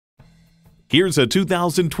Here's a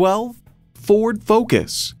 2012 Ford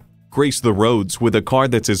Focus. Grace the roads with a car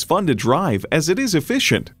that's as fun to drive as it is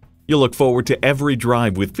efficient. You'll look forward to every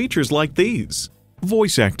drive with features like these: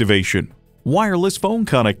 voice activation, wireless phone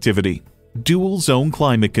connectivity, dual zone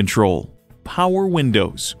climate control, power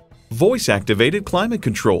windows, voice-activated climate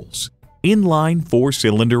controls, inline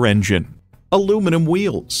 4-cylinder engine, aluminum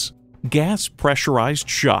wheels, gas pressurized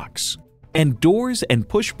shocks, and doors and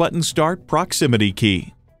push-button start proximity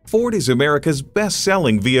key. Ford is America's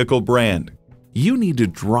best-selling vehicle brand. You need to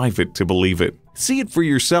drive it to believe it. See it for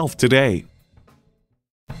yourself today.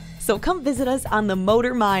 So come visit us on the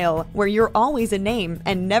Motor Mile, where you're always a name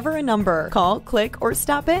and never a number. Call, click, or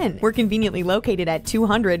stop in. We're conveniently located at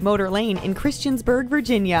 200 Motor Lane in Christiansburg,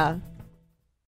 Virginia.